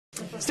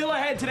Still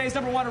ahead, today's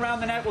number one around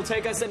the net will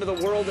take us into the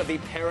world of the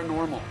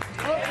paranormal.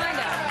 Well, kind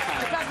of.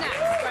 What's up next?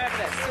 Right after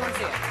this. You want to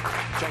see it?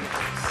 Check it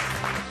out.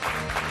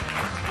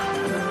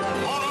 On the net,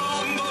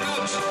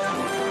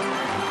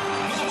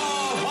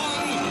 number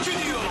one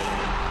video.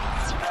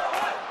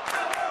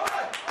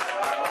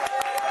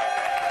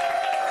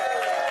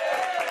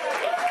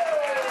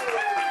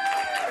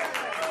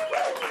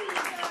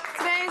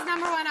 Today's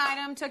number one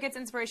item took its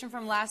inspiration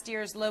from last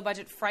year's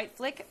low-budget fright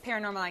flick,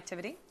 Paranormal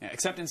Activity. Yeah,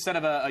 except instead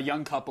of a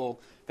young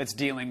couple that's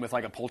dealing with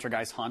like a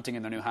poltergeist haunting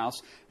in their new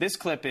house, this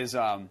clip is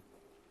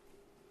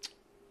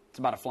it's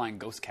about a flying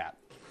ghost cat.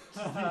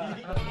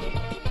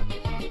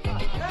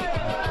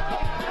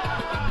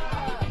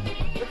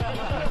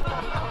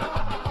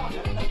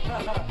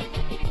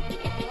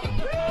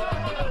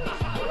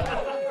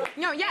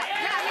 No, yeah.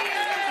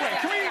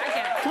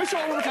 Can we show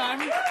it one more time?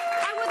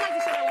 I would like to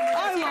show that one more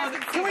time. I love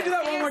it. Can we do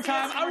that one more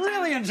time? I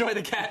really enjoy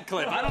the cat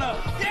clip. I don't know.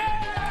 Yeah!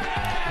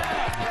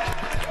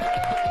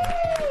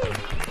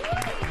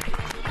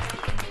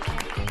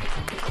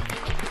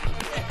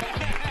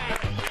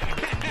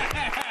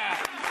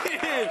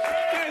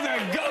 There's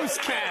a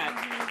ghost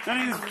cat.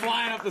 And he's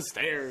flying up the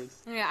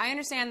stairs. Yeah, I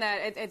understand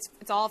that it's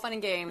all fun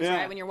and games, Yeah.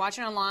 right? When you're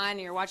watching online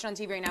and you're watching on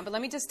TV right now. But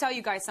let me just tell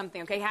you guys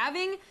something, okay?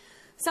 Having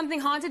something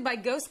haunted by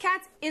ghost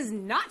cats is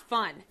not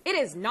fun. It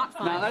is not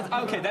fun. No, that's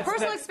okay.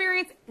 Personal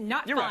experience,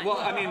 not You're fun. right. Well,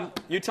 I mean,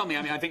 you tell me.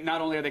 I mean, I think not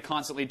only are they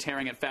constantly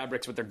tearing at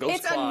fabrics with their ghost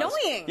It's claws.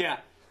 annoying. Yeah,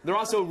 they're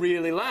also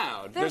really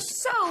loud. They're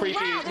so creepy.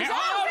 loud. They're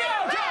Oh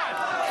no,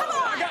 God! Come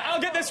on. I'll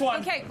get this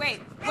one. Okay,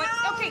 wait. What?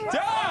 Okay.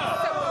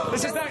 Oh!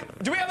 This is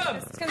not. Do we have a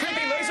gonna-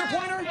 creepy laser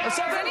pointer or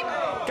something?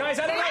 Guys,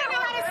 I I don't don't know know.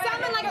 how to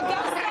summon like a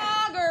ghost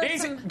dog or.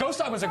 Easy. Ghost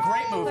Dog was a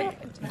great movie.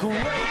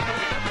 Great.